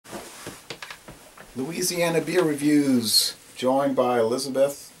Louisiana beer reviews, joined by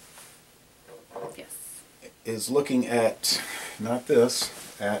Elizabeth. Yes. Is looking at, not this,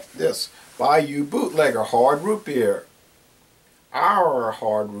 at this. Bayou Bootlegger hard root beer. Our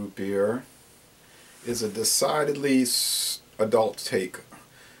hard root beer is a decidedly adult take.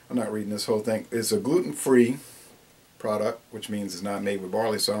 I'm not reading this whole thing. It's a gluten-free product, which means it's not made with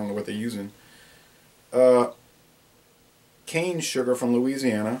barley, so I don't know what they're using. Cane sugar from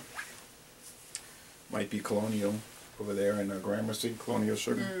Louisiana. Might be Colonial over there in Gramercy, Colonial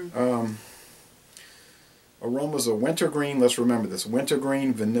sugar. Aromas of wintergreen, let's remember this,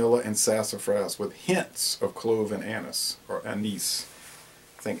 wintergreen, vanilla, and sassafras with hints of clove and anise, or anise.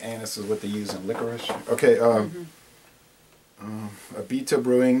 I think anise is what they use in licorice. Okay, Abita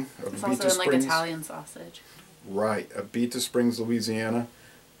Brewing. It's also in like Italian sausage. Right, Abita Springs, Louisiana.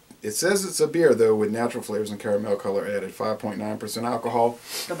 It says it's a beer, though, with natural flavors and caramel color added. 5.9% alcohol.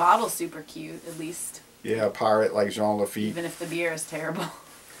 The bottle's super cute, at least. Yeah, pirate like Jean Lafitte. Even if the beer is terrible.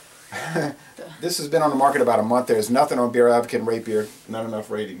 This has been on the market about a month. There's nothing on Beer Advocate and Rate Beer. Not enough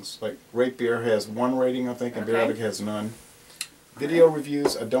ratings. Like, Rate Beer has 1 rating, I think, and Beer Advocate has none. Video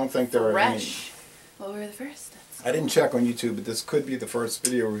reviews, I don't think there are any. Well, we were the first. I didn't check on YouTube, but this could be the first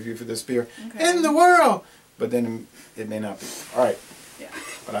video review for this beer in the world. But then it may not be. All right. Yeah.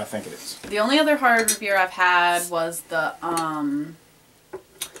 But I think it is. The only other hard beer I've had was the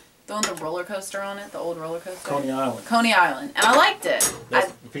one with the roller coaster on it, the old roller coaster. Coney Island. Coney Island. And I liked it.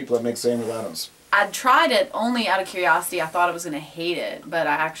 That's the people that make Samuel Adams. I tried it only out of curiosity. I thought I was going to hate it, but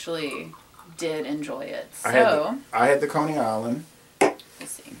I actually did enjoy it. So I had the Coney Island. We'll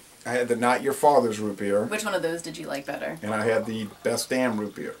see. I had the Not Your Father's root beer. Which one of those did you like better? And I had the Best Damn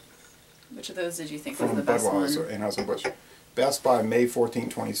root beer. Which of those did you think was from the best one? Anheuser-Busch. Best by May 14,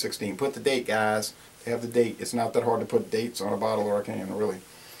 2016. Put the date, guys. They have the date. It's not that hard to put dates on a bottle or a can, really.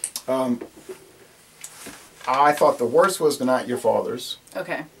 I thought the worst was the Not Your Father's.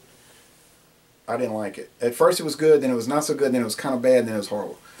 Okay. I didn't like it. At first it was good, then it was not so good, then it was kind of bad, then it was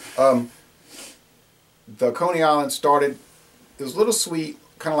horrible. The Coney Island started, it was a little sweet,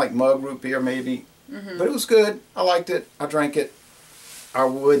 kind of like mug root beer maybe, but it was good. I liked it. I drank it. I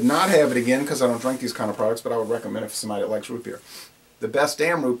would not have it again because I don't drink these kind of products, but I would recommend it for somebody that likes root beer. The Best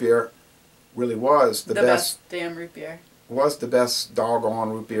Damn root beer really was the best damn root beer. Was the best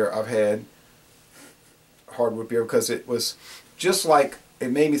doggone root beer I've had. Hard root beer, because it was just like,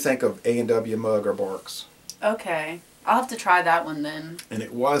 it made me think of A&W Mug or Barks. Okay. I'll have to try that one then. And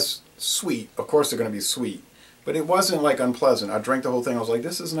it was sweet. Of course they're going to be sweet. But it wasn't like unpleasant. I drank the whole thing. I was like,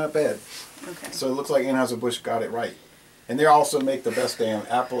 this is not bad. Okay. So it looks like Anheuser-Busch got it right. And they also make the Best Damn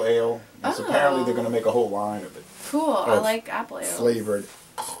Apple Ale. So apparently they're going to make a whole line of it. Cool. I like apple ale. Flavored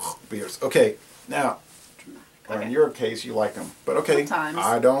beers. Okay. Now, in your case, you like them. But okay, sometimes.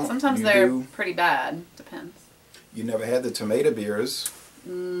 I don't. Sometimes they're pretty bad. Depends. You never had the tomato beers.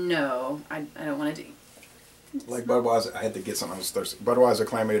 No. I don't want to do. Like Budweiser. I had to get something. I was thirsty. Budweiser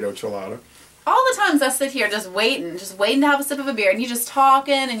Clamato Chelada. All the times I sit here just waiting to have a sip of a beer, and you just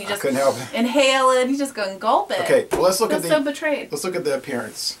talking, and you just inhale it, and you just go and gulp it. Okay, well, let's look at the. So betrayed. Let's look at the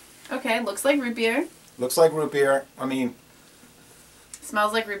appearance. Okay, looks like root beer. Looks like root beer. I mean.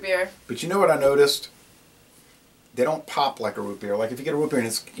 Smells like root beer. But you know what I noticed? They don't pop like a root beer. Like if you get a root beer,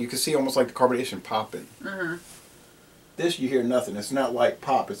 and you can see almost like the carbonation popping. This you hear nothing. It's not like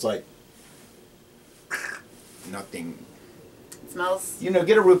pop. It's like nothing. Smells. You know,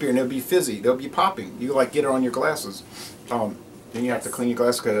 get a root beer and it'll be fizzy. They'll be popping. You like get it on your glasses. Then you have to clean your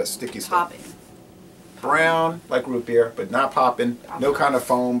glasses because of that sticky stuff. Popping. Brown like root beer, but not popping. No kind of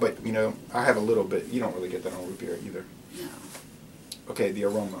foam, but you know, I have a little bit. You don't really get that on root beer either. No. Okay, the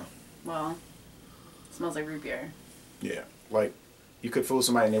aroma. Well, it smells like root beer. Yeah, like you could fool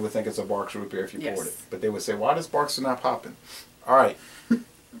somebody and they would think it's a Barks root beer if you poured it, but they would say, "Why does Barks not popping?" All right.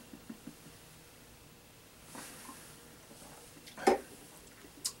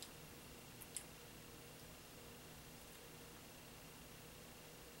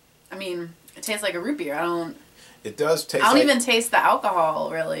 I mean, it tastes like a root beer. It does taste. I don't even taste the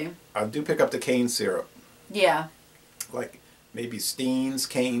alcohol, really. I do pick up the cane syrup. Yeah. Like maybe Steen's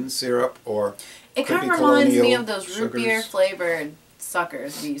cane syrup, or it kind of reminds me of those root beer flavored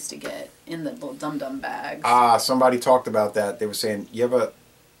suckers we used to get in the little dum dum bags. Somebody talked about that. They were saying, you ever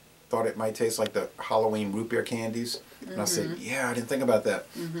thought it might taste like the Halloween root beer candies? And I said, yeah, I didn't think about that.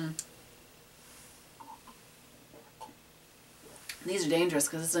 These are dangerous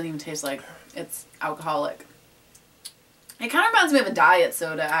because this doesn't even taste like it's alcoholic. It kind of reminds me of a diet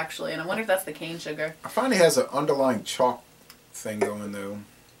soda, actually, and I wonder if that's the cane sugar. I find it has an underlying chalk thing going, though.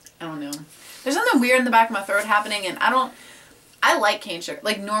 I don't know. There's something weird in the back of my throat happening, and I like cane sugar.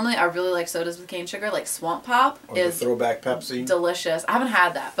 Like, normally I really like sodas with cane sugar. Like, Swamp Pop Or is the throwback Pepsi. delicious. I haven't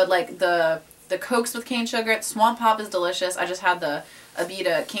had that. But, like, the Cokes with cane sugar, Swamp Pop is delicious. I just had the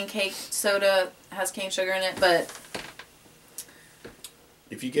Abita King Cake soda. Has cane sugar in it. But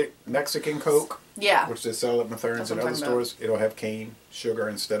if you get Mexican Coke, yeah, which they sell at Mathern's and other stores, it'll have cane sugar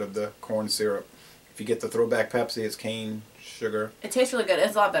instead of the corn syrup. If you get the throwback Pepsi, it's cane sugar. it tastes really good.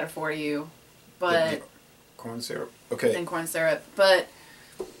 It's a lot better for you. But corn syrup? Okay. Than corn syrup. But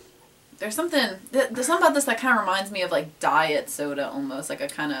there's something about this that kind of reminds me of like diet soda almost. Like a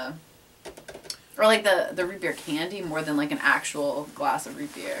kind of... Or like the root beer candy more than like an actual glass of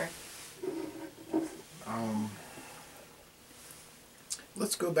root beer.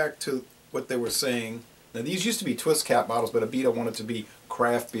 Let's go back to what they were saying. Now these used to be twist cap bottles, but Abita wanted to be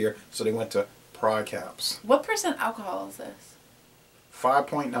craft beer, so they went to pry caps. What % alcohol is this?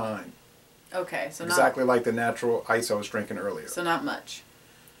 5.9. Okay, so exactly like the natural ice I was drinking earlier. So not much.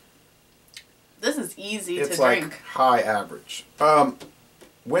 This is easy to drink. It's like high average.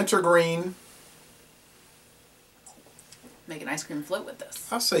 Wintergreen. Make an ice cream float with this.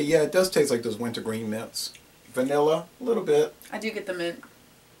 I'll say, yeah, it does taste like those wintergreen mints. Vanilla, a little bit. I do get the mint.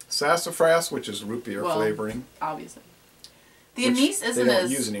 Sassafras, which is root beer flavoring. Obviously. The anise isn't they don't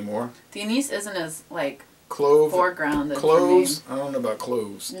use anymore. The anise isn't as like clove. Foregrounded. Cloves. I don't know about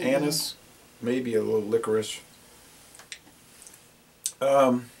cloves. Mm-hmm. Anise, maybe a little licorice.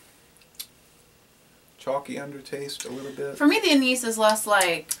 Chalky undertaste a little bit. For me, the anise is less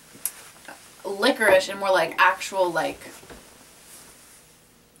like licorice and more like actual like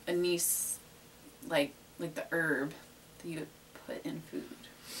anise, like the herb that you would put in food.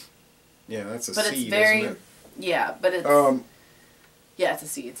 Yeah, that's a but seed, it's very, isn't it? Yeah, but it's yeah, it's a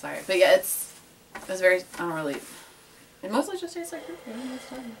seed. Sorry, but yeah, it's very. I don't really. It mostly just tastes like root beer.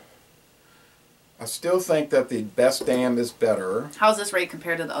 I still think that the Best Damn is better. How's this rate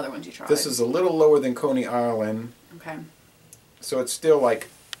compared to the other ones you tried? This is a little lower than Coney Island. Okay. So it's still like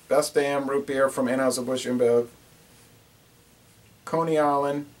Best Damn root beer from Anheuser-Busch InBev. Coney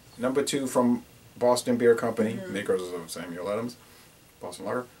Island, number 2 from Boston Beer Company, makers of Samuel Adams, Boston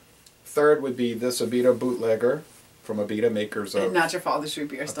Lager. Third would be this Abita Bootlegger from Abita, makers of... And Not Your Father's root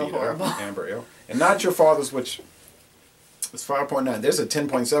beer, still horrible. Amber Ale. And Not Your Father's, which is 5.9. There's a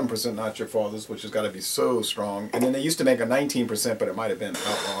 10.7% Not Your Father's, which has got to be so strong. And then they used to make a 19%, but it might have been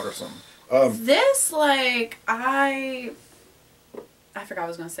outlawed or something. This, like, I forgot what I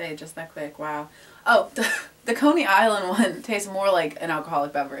was going to say just that quick. Wow. Oh, the Coney Island one tastes more like an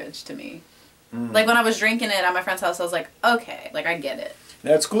alcoholic beverage to me. Like, when I was drinking it at my friend's house, I was like, okay, like, I get it.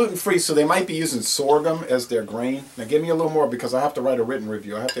 Now, it's gluten-free, so they might be using sorghum as their grain. Now, give me a little more, because I have to write a written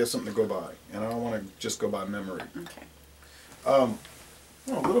review. I have to have something to go by, and I don't want to just go by memory. Okay. A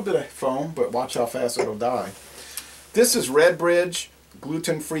little bit of foam, but watch how fast it'll die. This is Redbridge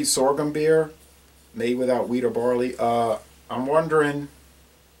gluten-free sorghum beer, made without wheat or barley. I'm wondering,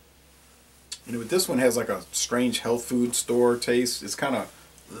 you know, this one has like a strange health food store taste. It's kind of,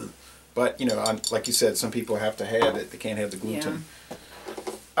 but you know, like you said, some people have to have it. They can't have the gluten.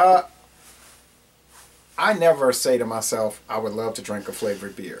 Yeah. I never say to myself, I would love to drink a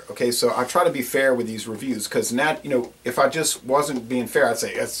flavored beer. Okay, so I try to be fair with these reviews, because not, you know, if I just wasn't being fair, I'd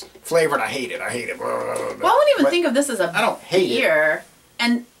say it's flavored. I hate it. I hate it. Blah, blah, blah. Well, I wouldn't even think of this as a I don't hate beer,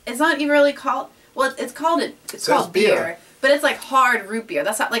 and it's not even really called. Well, it's called beer, but it's like hard root beer.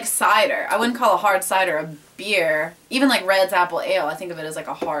 That's not like cider. I wouldn't call a hard cider a beer. Even like Red's Apple Ale, I think of it as like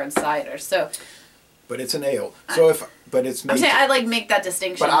a hard cider. So. But it's an ale. So but it's made. I'm saying I like make that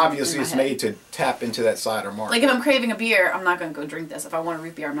distinction. But obviously, it's made to tap into that cider market. Like if I'm craving a beer, I'm not going to go drink this. If I want a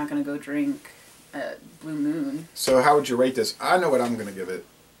root beer, I'm not going to go drink Blue Moon. So how would you rate this? I know what I'm going to give it.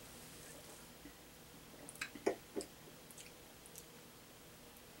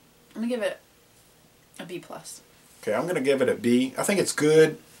 I'm going to give it a B+. Okay, I'm going to give it a B. I think it's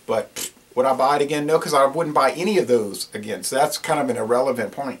good, but would I buy it again? No, because I wouldn't buy any of those again. So that's kind of an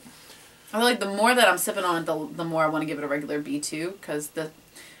irrelevant point. I feel like the more that I'm sipping on it, the more I want to give it a regular B too, because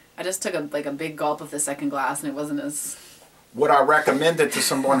I just took a big gulp of the second glass and it wasn't as. Would I recommend it to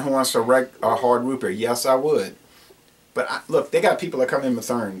someone who wants a hard root beer? Yes, I would. But look, they got people that come in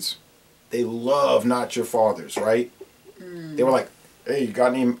Mathern's. They love Not Your Father's, right? They were like, "Hey, you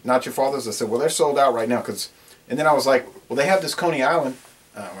got any Not Your Father's?" I said, "Well, they're sold out right now." And then I was like, "Well, they have this Coney Island."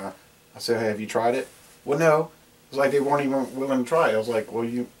 I said, "Hey, have you tried it?" Well, no. It was like they weren't even willing to try it. I was like, "Well,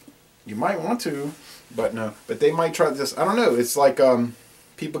 you might want to, but no." But they might try this. I don't know. It's like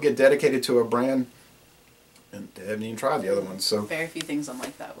people get dedicated to a brand, and they haven't even tried the other ones. So very few things I'm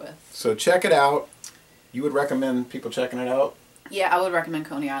like that with. So check it out. You would recommend people checking it out? Yeah, I would recommend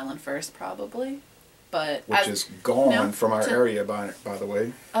Coney Island first, probably. but which is gone from our area, by the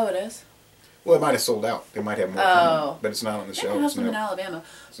way. Oh, it is? Well, it might have sold out. They might have more coming, but it's not on the shelves. They have some in Alabama.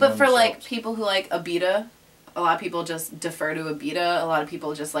 But for like people who like Abita, a lot of people just defer to Abita. A lot of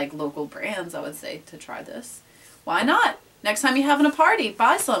people just like local brands, I would say, to try this. Why not? Next time you're having a party,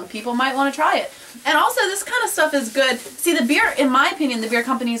 buy some. People might want to try it. And also, this kind of stuff is good. See, the beer, in my opinion, the beer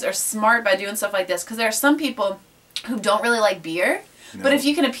companies are smart by doing stuff like this, because there are some people who don't really like beer. No. But if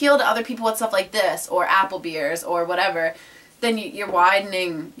you can appeal to other people with stuff like this, or apple beers, or whatever, then you're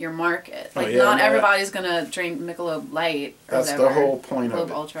widening your market. Like, not everybody's going to drink Michelob Light or That's whatever. the whole point Michelob of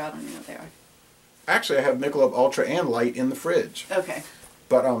it. Ultra, I don't know what they are. Actually, I have Michelob Ultra and Light in the fridge. Okay.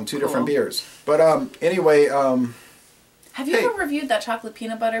 But two different beers. But anyway, have you ever reviewed that chocolate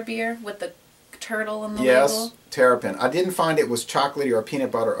peanut butter beer with the turtle in the label? Yes, Terrapin. I didn't find it was chocolatey or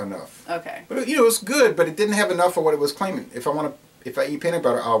peanut butter enough. Okay. But it was good, but it didn't have enough of what it was claiming. If I eat peanut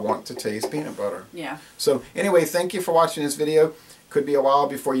butter, I want to taste peanut butter. Yeah. So anyway, thank you for watching this video. Could be a while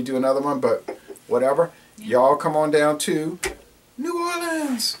before you do another one, but whatever. Yeah. Y'all come on down to New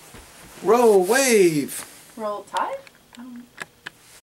Orleans. Roll, wave. Roll Tide?